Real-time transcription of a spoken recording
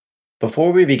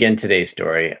Before we begin today's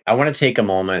story, I want to take a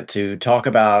moment to talk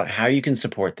about how you can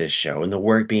support this show and the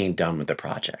work being done with the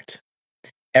project.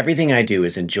 Everything I do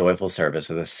is in joyful service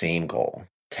of the same goal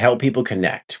to help people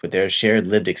connect with their shared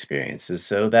lived experiences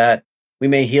so that we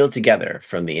may heal together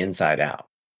from the inside out.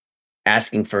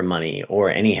 Asking for money,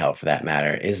 or any help for that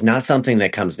matter, is not something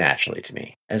that comes naturally to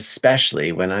me,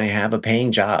 especially when I have a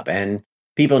paying job and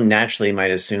people naturally might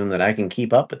assume that I can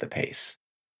keep up with the pace.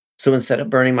 So instead of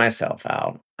burning myself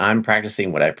out, I'm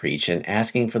practicing what I preach and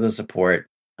asking for the support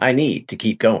I need to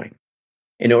keep going.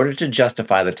 In order to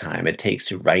justify the time it takes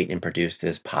to write and produce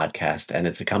this podcast and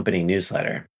its accompanying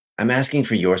newsletter, I'm asking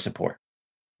for your support.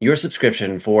 Your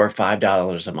subscription for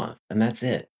 $5 a month, and that's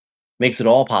it. Makes it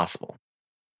all possible.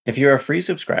 If you're a free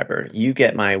subscriber, you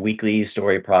get my weekly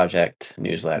story project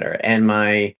newsletter and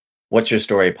my What's Your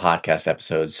Story podcast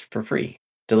episodes for free,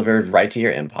 delivered right to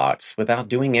your inbox without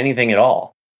doing anything at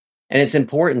all. And it's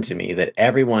important to me that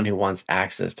everyone who wants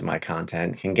access to my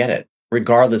content can get it,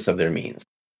 regardless of their means.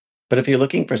 But if you're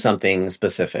looking for something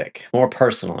specific, more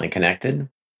personal and connected,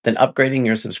 then upgrading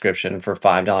your subscription for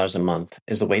 $5 a month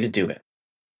is the way to do it.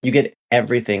 You get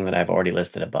everything that I've already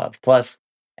listed above, plus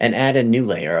an added new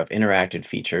layer of interactive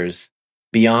features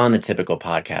beyond the typical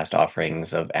podcast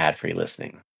offerings of ad-free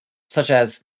listening, such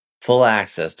as full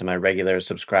access to my regular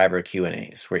subscriber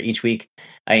Q&As, where each week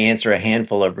I answer a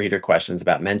handful of reader questions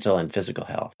about mental and physical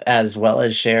health, as well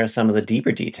as share some of the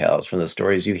deeper details from the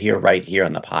stories you hear right here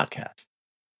on the podcast.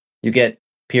 You get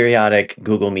periodic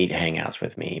Google Meet hangouts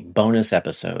with me, bonus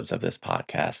episodes of this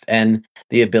podcast, and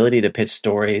the ability to pitch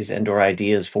stories and/or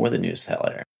ideas for the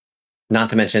newsletter.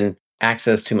 Not to mention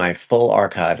access to my full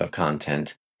archive of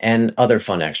content and other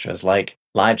fun extras like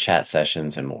live chat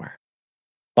sessions and more.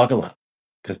 Buckle up,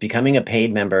 because becoming a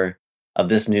paid member of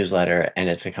this newsletter and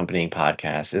its accompanying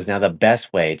podcast is now the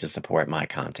best way to support my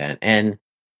content and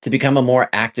to become a more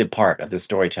active part of the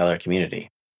storyteller community.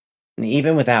 And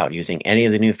even without using any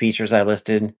of the new features I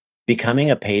listed, becoming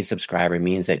a paid subscriber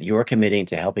means that you're committing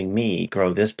to helping me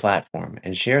grow this platform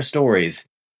and share stories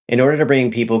in order to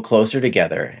bring people closer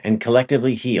together and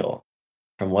collectively heal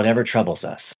from whatever troubles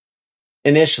us.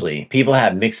 Initially, people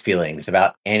have mixed feelings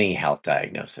about any health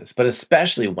diagnosis, but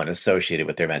especially one associated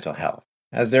with their mental health,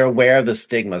 as they're aware of the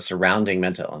stigma surrounding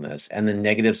mental illness and the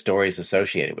negative stories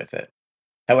associated with it.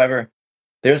 However,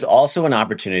 there's also an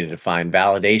opportunity to find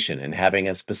validation in having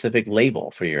a specific label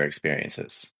for your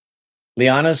experiences.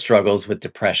 Liana's struggles with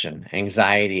depression,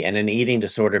 anxiety, and an eating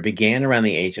disorder began around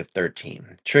the age of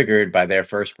 13, triggered by their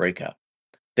first breakup.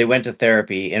 They went to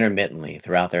therapy intermittently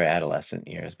throughout their adolescent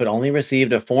years, but only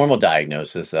received a formal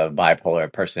diagnosis of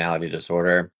bipolar personality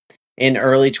disorder in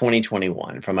early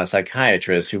 2021 from a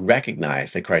psychiatrist who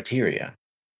recognized the criteria.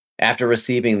 After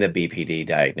receiving the BPD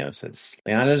diagnosis,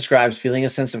 Liana describes feeling a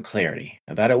sense of clarity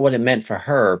about what it meant for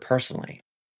her personally,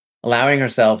 allowing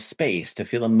herself space to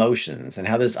feel emotions and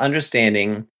how this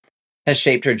understanding has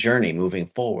shaped her journey moving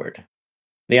forward.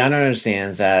 Liana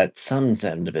understands that some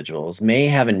individuals may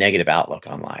have a negative outlook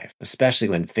on life, especially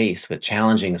when faced with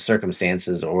challenging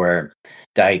circumstances or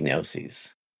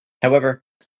diagnoses. However,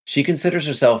 she considers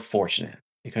herself fortunate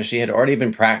because she had already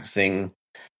been practicing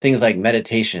things like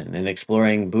meditation and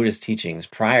exploring Buddhist teachings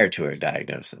prior to her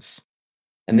diagnosis.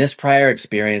 And this prior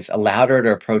experience allowed her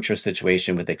to approach her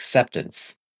situation with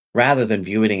acceptance rather than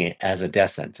viewing it as a death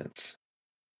sentence.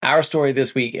 Our story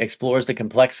this week explores the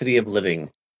complexity of living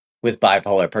with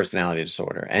bipolar personality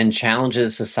disorder and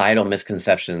challenges societal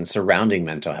misconceptions surrounding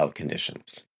mental health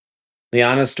conditions.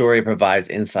 Liana's story provides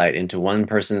insight into one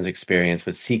person's experience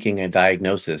with seeking a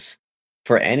diagnosis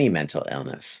for any mental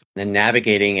illness and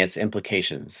navigating its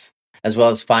implications, as well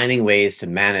as finding ways to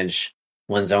manage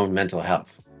one's own mental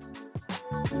health.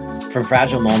 From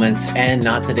Fragile Moments and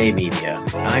Not Today Media,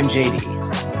 I'm JD,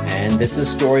 and this is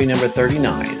story number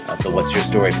 39 of the What's Your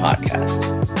Story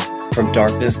podcast, From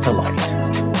Darkness to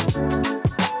Light.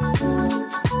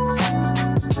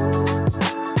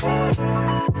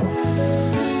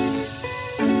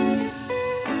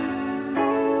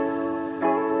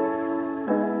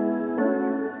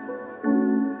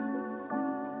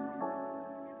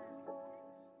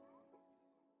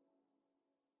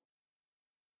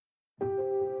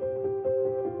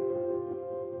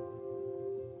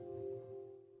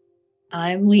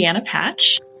 I'm Leanna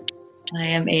Patch. I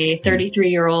am a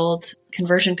 33-year-old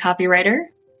conversion copywriter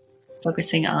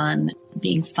focusing on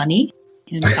being funny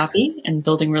in copy and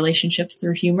building relationships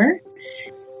through humor.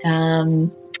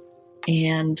 And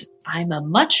I'm a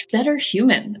much better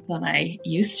human than I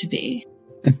used to be.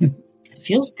 It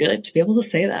feels good to be able to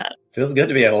say that. Feels good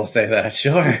to be able to say that,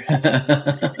 sure.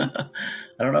 I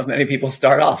don't know if many people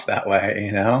start off that way,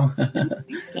 you know? I don't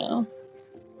think so.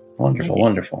 Wonderful, Maybe.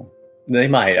 wonderful. They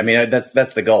might. I mean,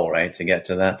 that's the goal, right? To get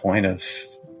to that point of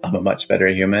I'm a much better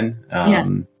human. Yeah.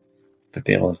 But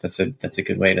be able, that's a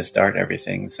good way to start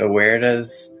everything. So where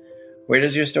does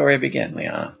your story begin,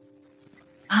 Liana?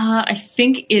 I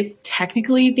think it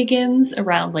technically begins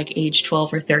around like age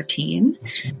 12 or 13,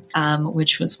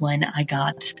 which was when I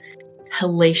got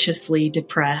hellaciously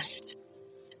depressed,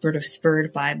 sort of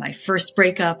spurred by my first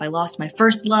breakup. I lost my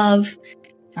first love.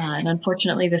 And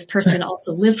unfortunately, this person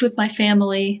also lived with my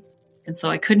family. And so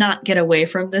I could not get away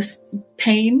from this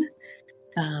pain.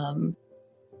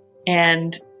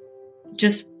 And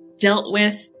just dealt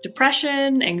with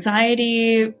depression,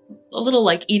 anxiety, a little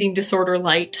like eating disorder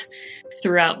light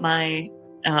throughout my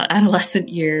adolescent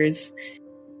years.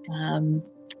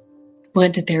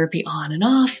 Went to therapy on and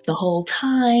off the whole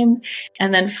time.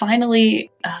 And then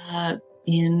finally,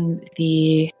 in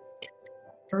the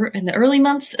early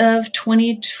months of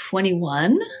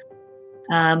 2021,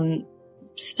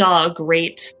 saw a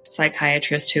great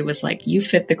psychiatrist who was like, you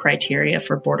fit the criteria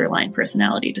for borderline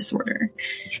personality disorder.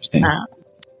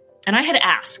 And I had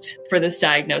asked for this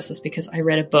diagnosis because I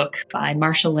read a book by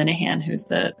Marsha Linehan, who's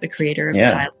the creator of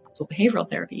dialectical behavioral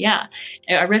therapy. Yeah.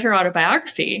 I read her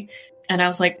autobiography and I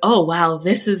was like, oh, wow,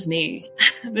 this is me.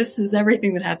 This is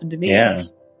everything that happened to me. Yeah.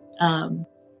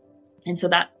 And so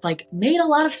that like made a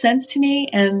lot of sense to me.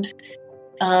 And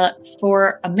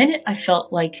for a minute, I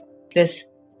felt like this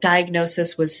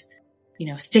diagnosis was,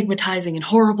 stigmatizing and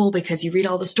horrible because you read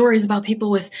all the stories about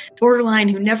people with borderline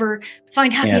who never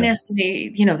find happiness. And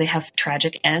they have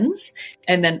tragic ends.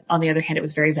 And then on the other hand, it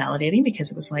was very validating because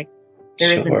it was like,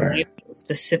 there is a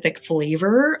specific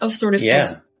flavor of sort of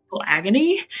physical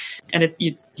agony. And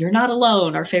you're not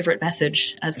alone. Our favorite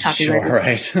message as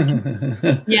copywriters. Sure,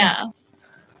 right. Yeah.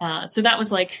 So that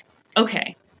was like,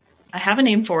 okay, I have a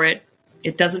name for it.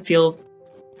 It doesn't feel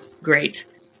great.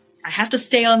 I have to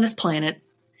stay on this planet,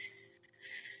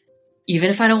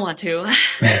 even if I don't want to.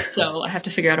 So I have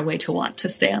to figure out a way to want to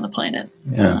stay on the planet.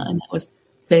 Yeah. And that was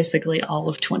basically all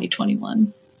of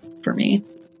 2021 for me.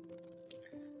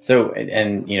 So,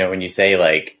 and when you say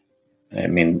like, I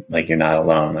mean, like you're not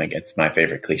alone, like it's my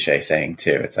favorite cliche saying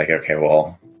too. It's like, okay,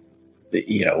 well,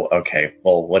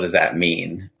 what does that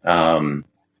mean?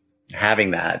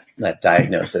 Having that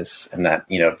diagnosis and that,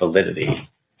 validity,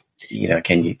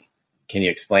 can you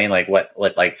explain like what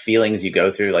like feelings you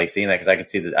go through, like seeing that? Cause I could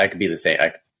see that I could be the same.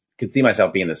 I could see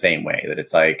myself being the same way, that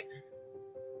it's like,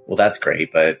 well, that's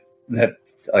great, but that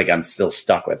like, I'm still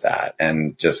stuck with that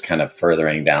and just kind of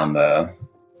furthering down the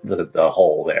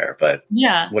hole there. But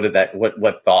yeah,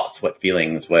 what thoughts, what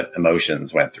feelings, what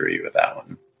emotions went through you with that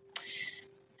one?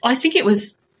 I think it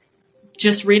was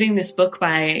just reading this book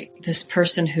by this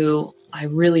person who I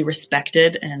really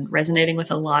respected and resonating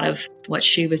with a lot of what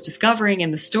she was discovering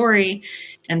in the story,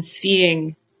 and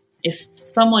seeing if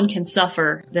someone can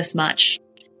suffer this much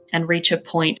and reach a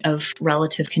point of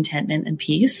relative contentment and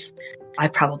peace, I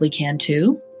probably can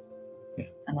too. Yeah.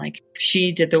 And like,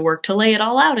 she did the work to lay it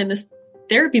all out in this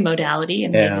therapy modality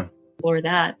and maybe explore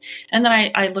that. And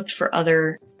then I looked for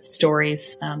other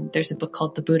stories. There's a book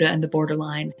called The Buddha and the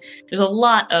Borderline. There's a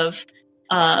lot of,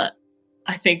 I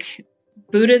think,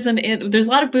 Buddhism. There's a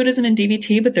lot of Buddhism in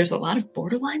DBT, but there's a lot of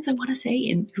borderlines, I want to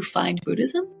say, who find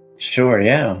Buddhism. Sure,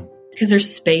 yeah. Because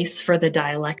there's space for the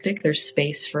dialectic. There's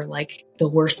space for like the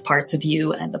worst parts of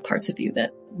you and the parts of you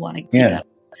that want to be better.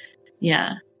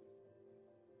 Yeah.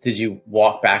 Did you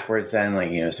walk backwards then? Like,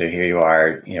 so here you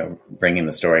are, bringing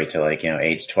the story to like,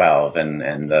 age 12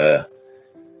 and the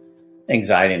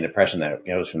anxiety and depression that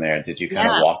goes from there. Did you kind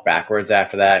of walk backwards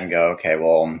after that and go, okay,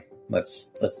 well, let's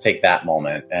take that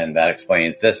moment and that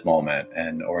explains this moment,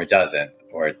 or it doesn't,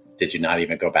 or did you not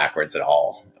even go backwards at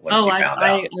all once you found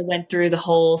out? I went through the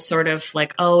whole sort of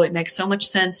like, it makes so much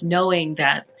sense knowing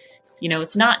that,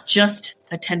 it's not just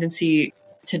a tendency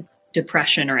to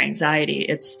depression or anxiety.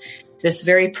 It's this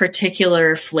very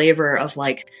particular flavor of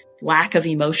like lack of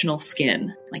emotional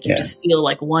skin. Like you just feel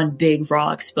like one big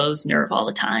raw exposed nerve all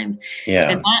the time. Yeah.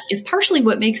 And that is partially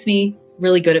what makes me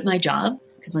really good at my job,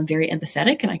 because I'm very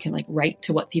empathetic and I can like write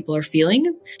to what people are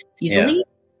feeling easily. Yeah.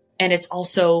 And it's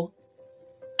also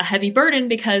a heavy burden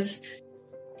because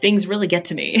things really get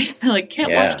to me. Like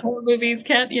can't watch horror movies,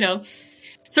 can't,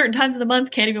 certain times of the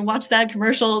month, can't even watch sad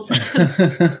commercials.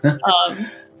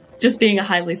 Just being a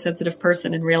highly sensitive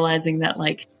person and realizing that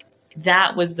like,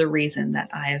 that was the reason that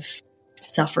I've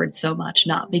suffered so much,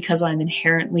 not because I'm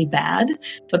inherently bad,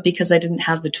 but because I didn't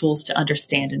have the tools to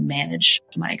understand and manage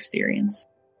my experience.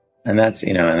 And that's,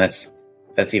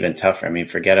 that's even tougher. I mean,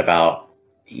 forget about,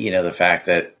 the fact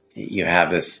that you have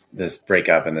this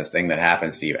breakup and this thing that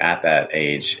happens to you at that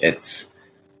age. It's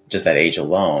just that age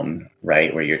alone,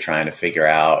 right? Where you're trying to figure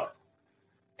out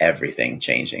everything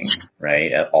changing,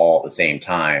 right? At all at the same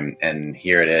time. And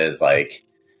here it is, like,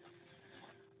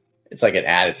 it's like an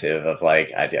additive of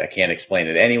like, I can't explain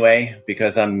it anyway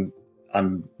because I'm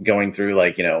going through,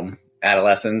 like,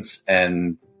 adolescence,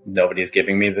 and nobody's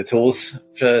giving me the tools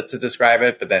to describe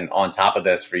it. But then on top of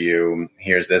this, for you,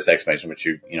 here's this explanation, which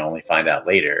you only find out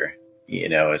later,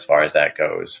 as far as that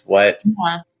goes. What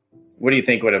do you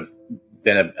think would have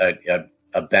been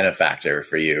a benefactor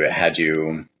for you had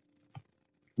you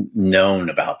known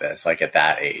about this, like at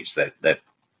that age, that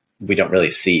we don't really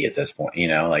see at this point?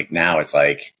 Like now it's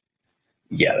like,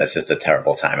 yeah, that's just a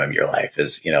terrible time of your life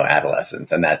is,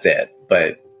 adolescence, and that's it.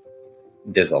 But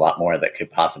there's a lot more that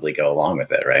could possibly go along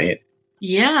with it, right?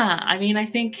 Yeah. I mean, I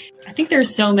think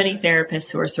there's so many therapists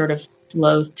who are sort of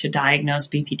loath to diagnose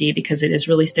BPD because it is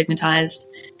really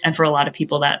stigmatized. And for a lot of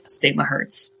people, that stigma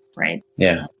hurts, right?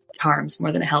 Yeah. It harms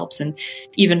more than it helps. And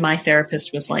even my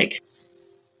therapist was like,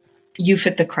 you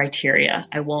fit the criteria.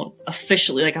 I won't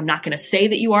officially, like, I'm not going to say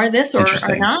that you are this or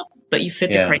are not, but you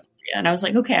fit the criteria. And I was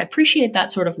like, okay, I appreciate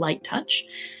that sort of light touch.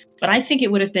 But I think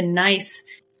it would have been nice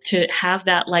to have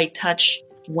that light touch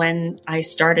when I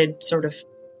started sort of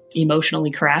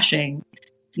emotionally crashing,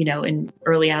 in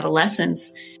early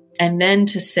adolescence. And then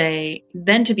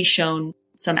to be shown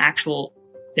some actual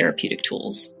therapeutic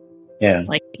tools. Yeah.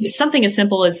 Like something as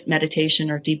simple as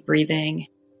meditation or deep breathing.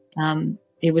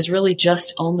 It was really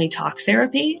just only talk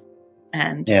therapy.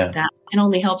 And that can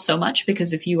only help so much,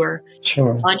 because if you are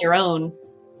on your own,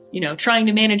 trying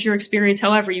to manage your experience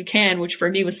however you can, which for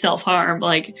me was self-harm,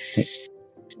 like,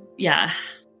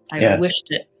 I wish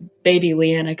that baby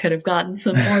Leanna could have gotten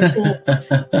some more tools.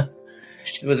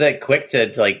 Was that quick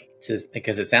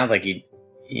because it sounds like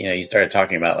you started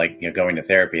talking about, like, going to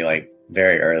therapy, like,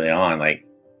 very early on. Like,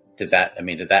 did that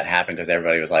happen because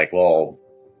everybody was like, well,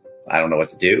 I don't know what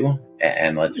to do,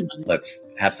 and let's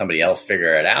have somebody else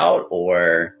figure it out?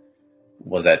 Or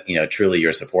was that, truly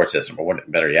your support system? Or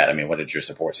better yet, what did your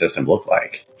support system look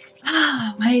like?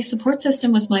 My support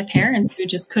system was my parents, who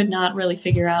just could not really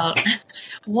figure out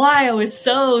why I was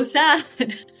so sad.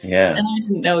 Yeah. And I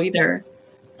didn't know either.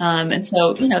 And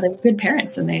so, they were good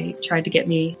parents, and they tried to get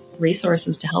me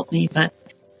resources to help me. But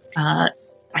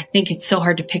I think it's so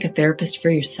hard to pick a therapist for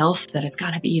yourself that it's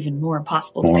got to be even more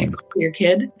impossible to pick for your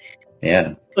kid.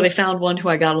 Yeah. So they found one who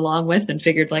I got along with and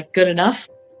figured, like, good enough.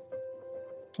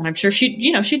 And I'm sure she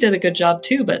did a good job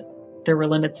too, but there were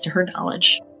limits to her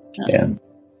knowledge.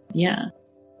 Yeah.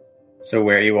 So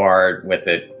where you are with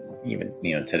it, even,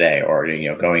 today, or,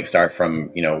 start from,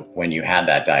 when you had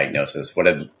that diagnosis, what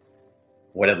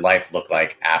did life look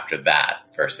like after that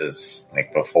versus,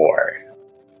 like, before?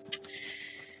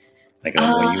 Like,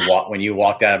 when you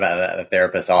walked out of the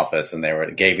therapist's office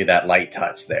and gave you that light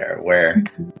touch there, where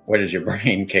did your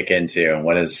brain kick into, and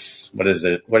what does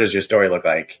your story look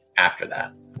like after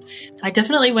that? I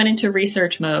definitely went into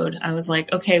research mode. I was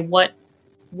like, okay, what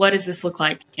does this look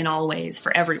like in all ways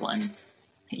for everyone?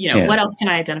 What else can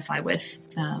I identify with?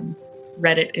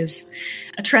 Reddit is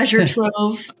a treasure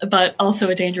trove, but also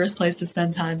a dangerous place to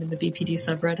spend time in the BPD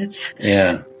subreddits.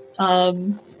 Yeah.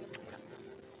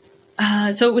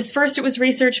 So it was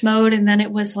research mode, and then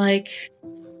it was like,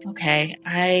 okay,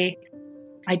 I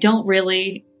don't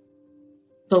really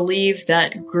believe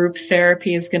that group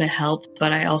therapy is going to help,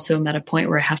 but I also am at a point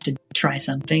where I have to try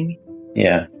something.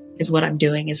 Yeah. Because what I'm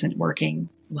doing isn't working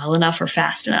well enough or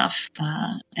fast enough.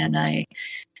 And I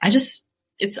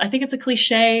think it's a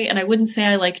cliche, and I wouldn't say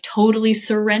I, like, totally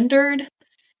surrendered,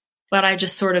 but I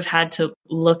just sort of had to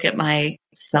look at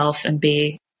myself and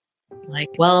be like,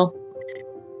 well,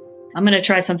 I'm going to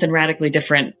try something radically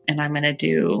different, and I'm going to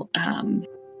do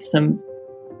some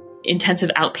intensive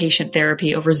outpatient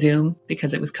therapy over Zoom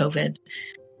because it was COVID,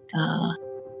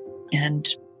 and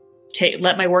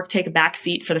let my work take a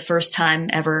backseat for the first time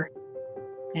ever,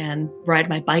 and ride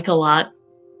my bike a lot.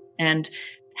 And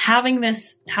having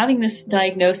this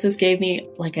diagnosis gave me,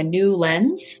 like, a new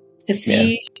lens to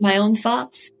see my own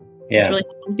thoughts. It's really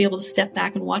helpful to be able to step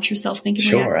back and watch yourself thinking.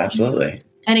 Sure, absolutely.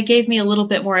 And it gave me a little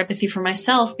bit more empathy for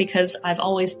myself, because I've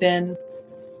always been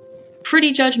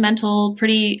pretty judgmental,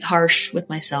 pretty harsh with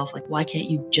myself. Like, why can't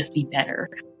you just be better?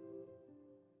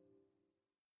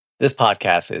 This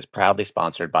podcast is proudly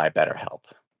sponsored by BetterHelp.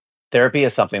 Therapy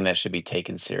is something that should be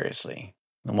taken seriously.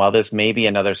 And while this may be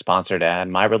another sponsored ad,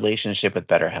 my relationship with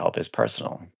BetterHelp is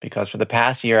personal, because for the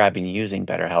past year, I've been using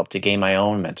BetterHelp to gain my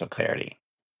own mental clarity.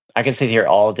 I can sit here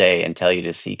all day and tell you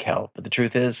to seek help, but the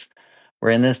truth is, we're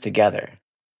in this together.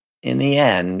 In the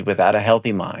end, without a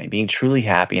healthy mind, being truly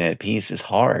happy and at peace is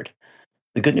hard.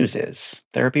 The good news is,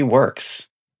 therapy works.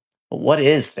 But what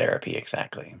is therapy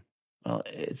exactly? Well,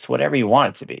 it's whatever you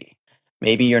want it to be.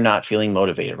 Maybe you're not feeling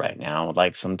motivated right now, would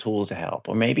like some tools to help.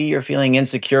 Or maybe you're feeling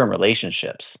insecure in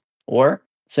relationships or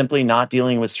simply not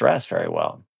dealing with stress very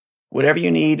well. Whatever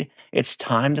you need, it's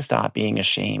time to stop being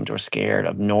ashamed or scared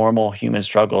of normal human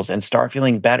struggles and start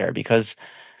feeling better because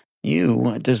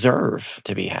you deserve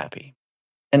to be happy.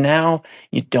 And now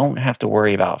you don't have to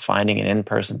worry about finding an in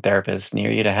person therapist near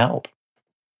you to help.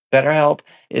 BetterHelp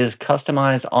is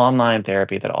customized online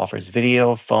therapy that offers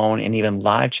video, phone, and even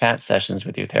live chat sessions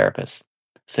with your therapist.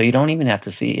 So you don't even have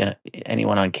to see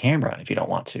anyone on camera if you don't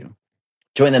want to.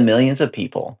 Join the millions of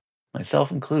people, myself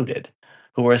included,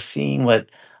 who are seeing what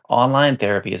online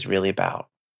therapy is really about.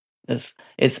 It's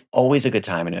always a good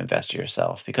time to invest in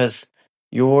yourself because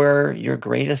you're your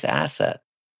greatest asset.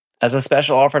 As a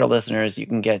special offer to listeners, you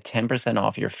can get 10%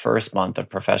 off your first month of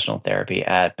professional therapy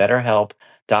at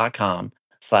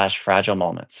betterhelp.com/fragile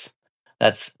moments.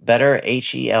 That's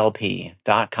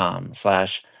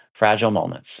betterhelp.com/fragile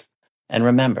moments. And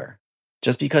remember,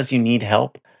 just because you need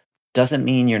help doesn't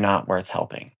mean you're not worth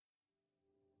helping.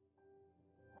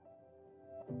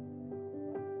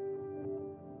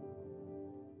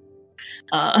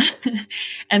 Uh,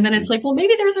 and then it's like, well,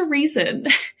 maybe there's a reason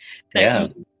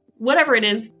that whatever it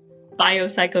is,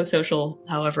 biopsychosocial,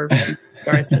 however,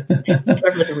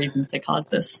 whatever the reasons that cause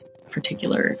this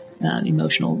particular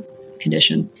emotional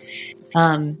condition.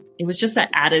 It was just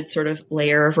that added sort of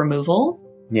layer of removal.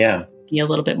 Yeah. Be a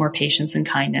little bit more patience and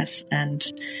kindness and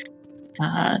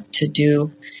to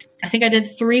do, I think I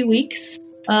did 3 weeks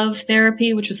of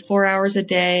therapy, which was 4 hours a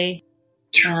day,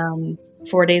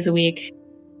 4 days a week.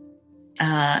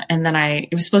 And then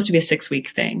it was supposed to be a 6-week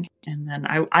thing. And then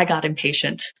I got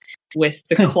impatient with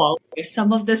the quality of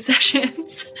some of the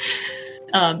sessions,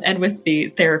 and with the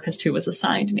therapist who was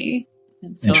assigned me.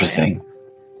 And so Interesting. I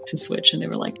had to switch, and they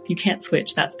were like, you can't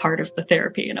switch. That's part of the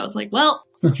therapy. And I was like, well,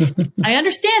 I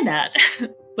understand that,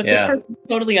 but this person's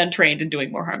totally untrained and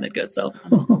doing more harm than good. So,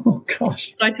 oh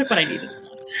gosh. So I took what I needed.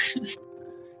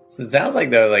 So it sounds like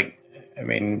though, I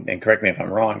mean, and correct me if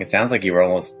I'm wrong, it sounds like you were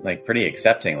almost like pretty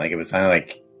accepting. Like it was kind of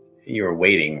like you were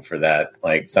waiting for that,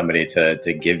 like somebody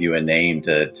to give you a name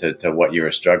to what you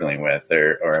were struggling with,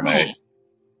 or am I?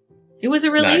 It was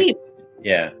a relief.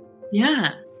 Yeah.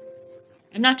 Yeah.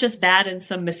 I'm not just bad in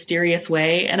some mysterious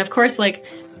way. And of course, like,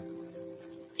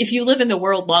 if you live in the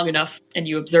world long enough and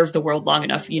you observe the world long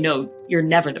enough, you know, you're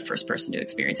never the first person to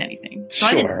experience anything. So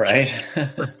sure, right?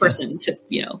 First person to,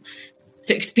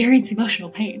 to experience emotional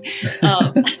pain.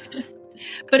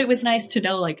 But it was nice to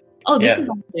know, like, oh, this is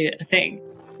actually a thing.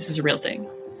 This is a real thing.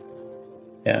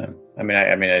 Yeah. I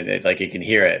mean, like you can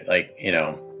hear it, like,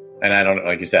 and I don't,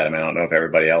 like you said, I mean, I don't know if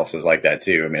everybody else is like that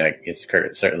too. I mean,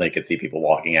 certainly could see people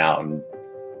walking out and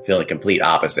feeling complete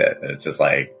opposite. And it's just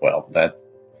like, well, I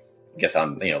guess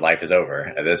life is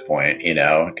over at this point,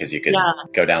 because you could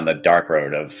go down the dark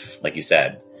road of, like you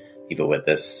said, people with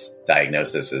this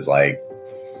diagnosis is like,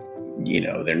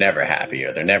 they're never happy,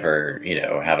 or they're never,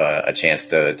 have a chance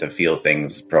to feel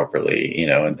things properly,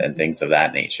 and things of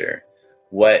that nature.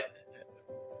 Go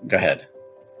ahead.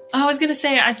 I was going to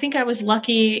say, I think I was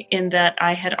lucky in that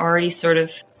I had already sort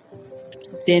of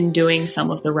been doing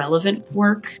some of the relevant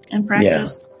work and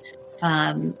practice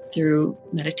through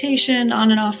meditation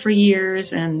on and off for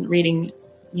years, and reading,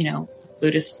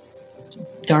 Buddhist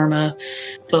Dharma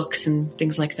books and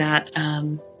things like that.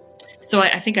 So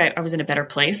I think I was in a better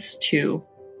place to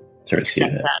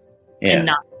accept that and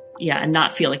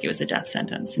not feel like it was a death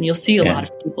sentence. And you'll see a lot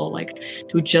of people like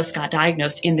who just got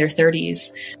diagnosed in their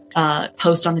 30s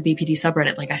post on the BPD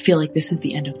subreddit, like, I feel like this is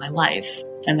the end of my life.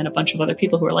 And then a bunch of other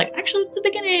people who are like, actually, it's the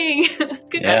beginning.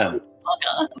 Congratulations.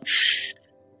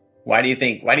 Why do you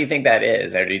think that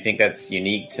is? Or do you think that's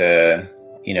unique to,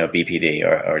 BPD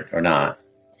or not?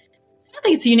 I don't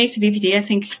think it's unique to BPD. I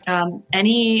think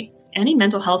any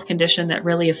mental health condition that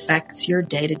really affects your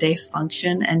day-to-day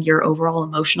function and your overall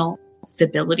emotional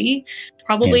stability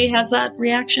probably has that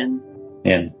reaction.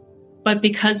 Yeah. But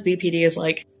because BPD is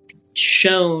like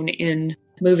shown in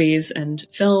movies and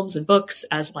films and books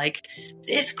as like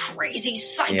this crazy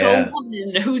psycho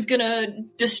woman who's gonna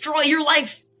destroy your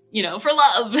life, for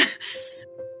love. It's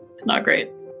not great.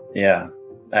 Yeah.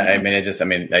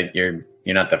 You're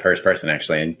not the first person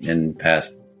actually in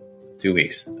past 2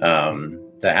 weeks to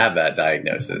have that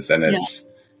diagnosis. And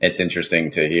it's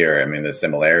interesting to hear, the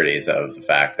similarities of the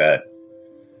fact that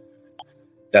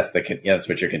that's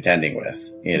what you're contending with,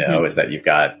 is that you've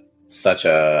got such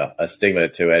a stigma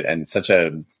to it and such I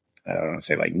don't want to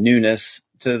say like newness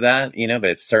to that, but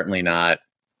it's certainly not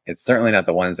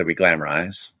the ones that we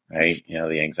glamorize, right?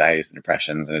 The anxieties and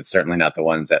depressions, and it's certainly not the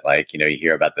ones that like, you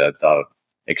hear about the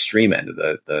extreme end of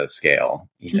the scale,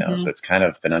 so it's kind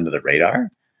of been under the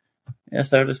radar.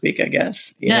 so to speak, I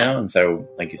guess, you know? And so,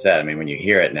 like you said, I mean, when you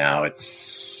hear it now,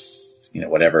 it's,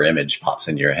 whatever image pops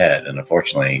into your head. And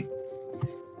unfortunately,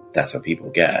 that's what people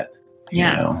get, you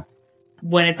know?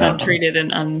 When it's untreated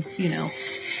and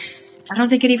I don't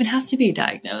think it even has to be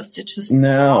diagnosed. It's just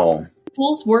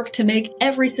tools work to make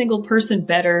every single person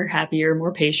better, happier,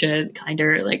 more patient,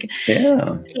 kinder. Like, you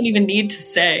don't even need to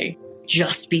say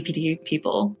just BPD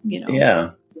people,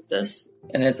 this.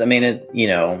 And it's,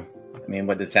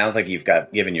 what it sounds like you've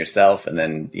given yourself and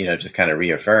then, just kind of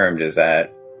reaffirmed is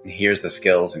that here's the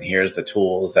skills and here's the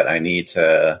tools that I need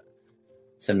to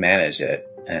manage it.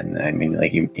 And I mean,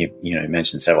 like you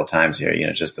mentioned several times here,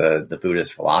 just the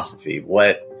Buddhist philosophy.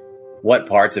 What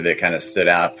parts of it kind of stood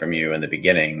out from you in the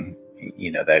beginning,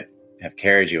 that have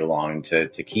carried you along to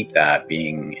keep that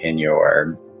being in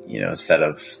your, set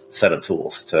of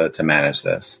tools to manage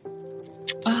this?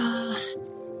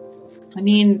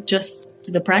 Just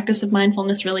the practice of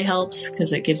mindfulness really helps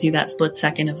because it gives you that split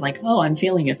second of like, oh, I'm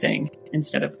feeling a thing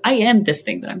instead of I am this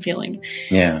thing that I'm feeling.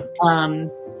 Yeah.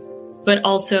 But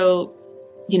also,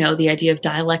 the idea of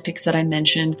dialectics that I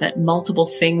mentioned, that multiple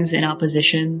things in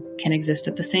opposition can exist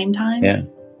at the same time. Yeah.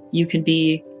 You can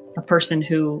be a person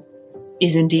who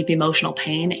is in deep emotional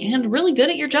pain and really good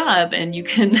at your job. And you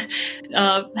can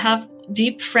have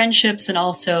deep friendships and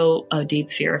also a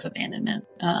deep fear of abandonment.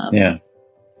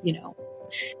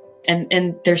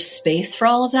 And there's space for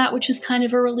all of that, which is kind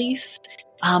of a relief.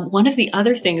 One of the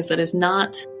other things that is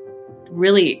not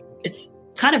really, it's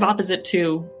kind of opposite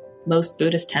to most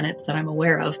Buddhist tenets that I'm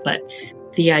aware of, but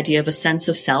the idea of a sense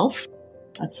of self,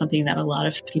 that's something that a lot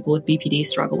of people with BPD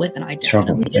struggle with. And I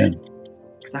definitely did.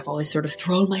 Because I've always sort of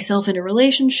thrown myself into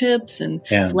relationships and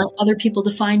let other people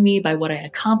define me by what I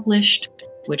accomplished,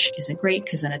 which isn't great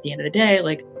because then at the end of the day,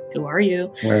 like, who are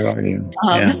you? Where are you?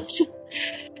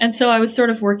 And so I was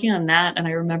sort of working on that. And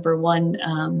I remember one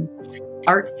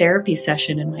art therapy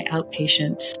session in my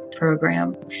outpatient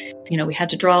program. We had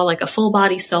to draw like a full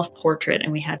body self-portrait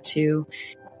and we had to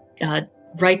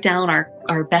write down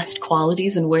our best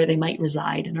qualities and where they might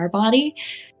reside in our body.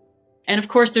 And of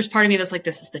course, there's part of me that's like,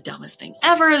 this is the dumbest thing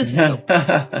ever. This is so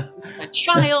a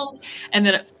child. And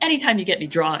then anytime you get me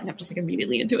drawing, I'm just like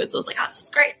immediately into it. So I was like, oh, this is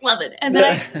great. Love it. And then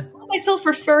I found myself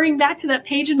referring back to that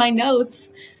page in my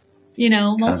notes,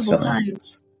 multiple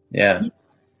times. Yeah.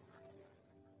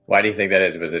 Why do you think that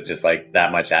is? Was it just like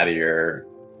that much out of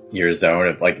your zone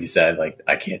of, like you said, like,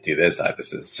 I can't do this.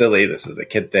 This is silly. This is a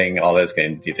kid thing. All this.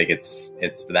 Do you think it's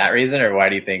for that reason? Or why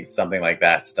do you think something like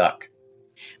that stuck?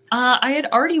 I had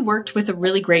already worked with a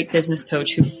really great business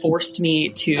coach who forced me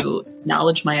to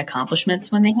acknowledge my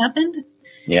accomplishments when they happened.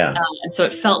 Yeah. And so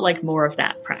it felt like more of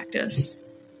that practice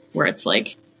where it's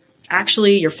like,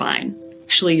 actually, you're fine.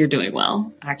 Actually, you're doing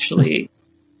well. Actually,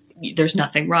 there's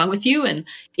nothing wrong with you. And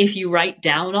if you write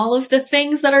down all of the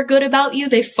things that are good about you,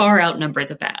 they far outnumber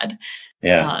the bad.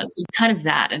 Yeah. So it's kind of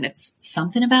that. And it's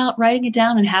something about writing it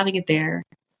down and having it there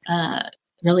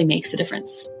really makes a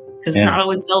difference because it's not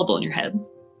always available in your head.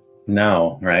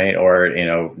 No, right? Or,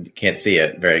 you can't see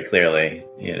it very clearly,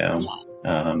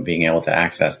 being able to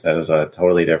access that is a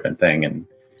totally different thing. And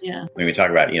when we talk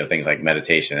about, things like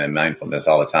meditation and mindfulness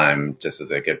all the time, just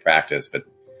as a good practice, but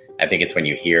I think it's when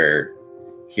you hear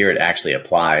it actually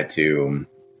apply to,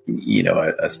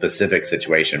 a specific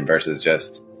situation versus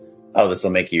just, oh, this will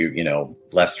make you,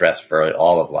 less stressed for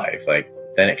all of life. Like,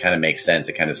 then it kind of makes sense.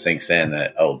 It kind of sinks in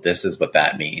that, oh, this is what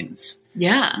that means.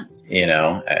 Yeah.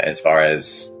 As far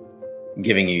as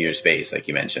giving you your space, like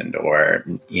you mentioned, or,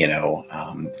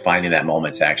 finding that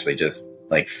moment to actually just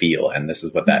like feel. And this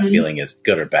is what that feeling is,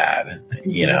 good or bad,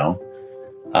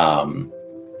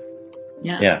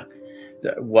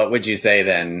 What would you say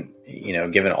then,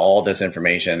 given all this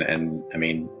information and I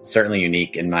mean, certainly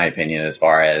unique in my opinion, as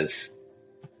far as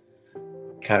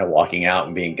kind of walking out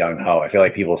and being gung ho. I feel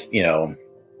like people, you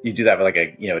do that with like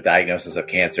a, diagnosis of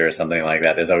cancer or something like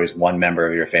that. There's always one member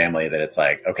of your family that it's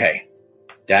like, okay,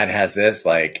 dad has this,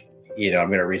 like, I'm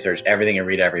going to research everything and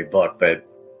read every book, but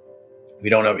we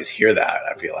don't always hear that.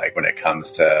 I feel like when it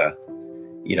comes to,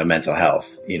 mental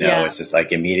health, it's just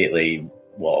like immediately,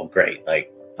 well, great.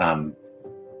 Like, I'm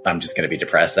just going to be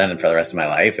depressed then for the rest of my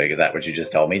life. Like, is that what you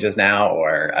just told me just now?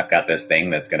 Or I've got this thing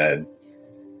that's going to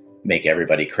make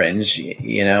everybody cringe,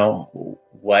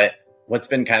 what's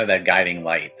been kind of that guiding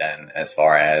light then, as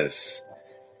far as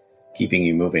keeping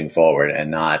you moving forward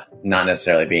and not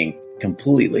necessarily being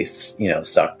completely,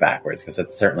 sucked backwards, because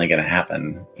it's certainly going to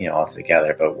happen,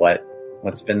 altogether. But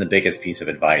what's been the biggest piece of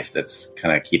advice that's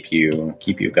kind of keep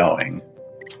you going?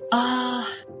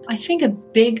 I think a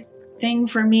big thing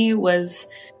for me was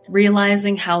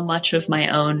realizing how much of my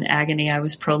own agony I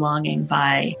was prolonging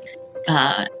by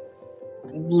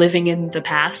living in the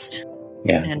past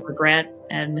Yeah. and regret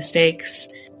and mistakes.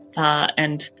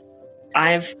 And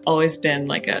I've always been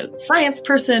like a science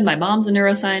person. My mom's a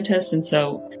neuroscientist. And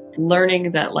so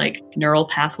learning that like neural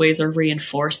pathways are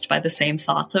reinforced by the same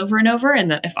thoughts over and over,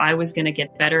 and that if I was going to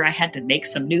get better, I had to make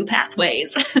some new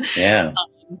pathways. Yeah.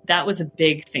 That was a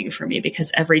big thing for me, because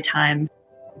every time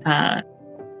I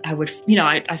would,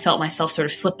 I felt myself sort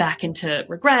of slip back into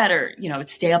regret, or, I would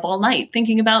stay up all night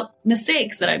thinking about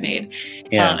mistakes that I made.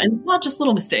 Yeah. And not just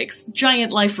little mistakes,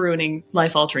 giant life-ruining,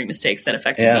 life-altering mistakes that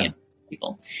affected me and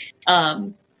people.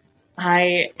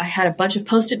 I had a bunch of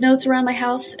Post-it notes around my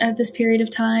house at this period of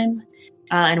time.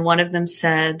 And one of them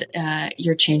said,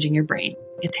 you're changing your brain.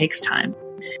 It takes time.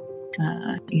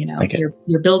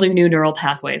 You're building new neural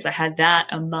pathways. I had that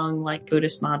among like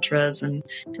Buddhist mantras and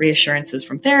reassurances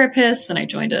from therapists. And I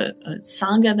joined a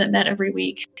Sangha that met every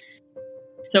week.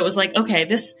 So it was like, okay,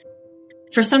 this,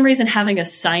 for some reason, having a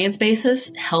science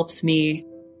basis helps me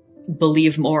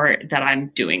believe more that I'm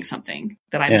doing something,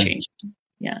 that I'm changing.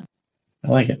 Yeah. I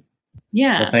like it.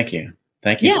 Yeah. Well, thank you.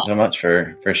 Thank you so much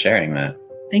for sharing that.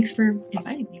 Thanks for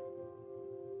inviting me.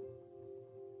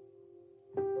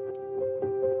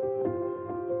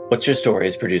 What's Your Story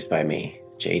is produced by me,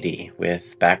 JD,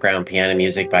 with background piano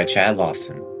music by Chad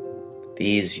Lawson.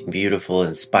 These beautiful,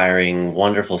 inspiring,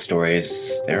 wonderful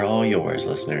stories, they're all yours,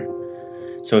 listener.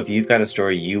 So if you've got a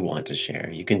story you want to share,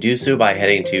 you can do so by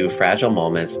heading to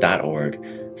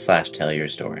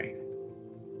fragilemoments.org/tellyourstory.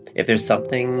 If there's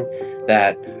something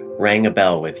that rang a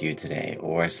bell with you today,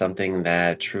 or something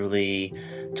that truly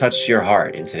touched your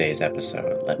heart in today's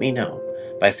episode, let me know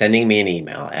by sending me an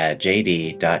email at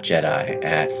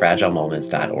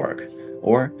jd.jedi@fragilemoments.org.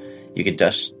 Or you can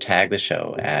just tag the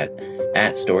show at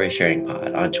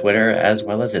 @StorySharingPod on Twitter as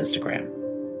well as Instagram.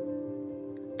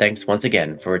 Thanks once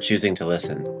again for choosing to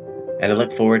listen, and I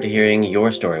look forward to hearing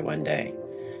your story one day,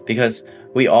 because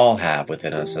we all have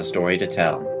within us a story to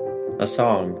tell, a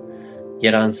song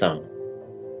yet unsung.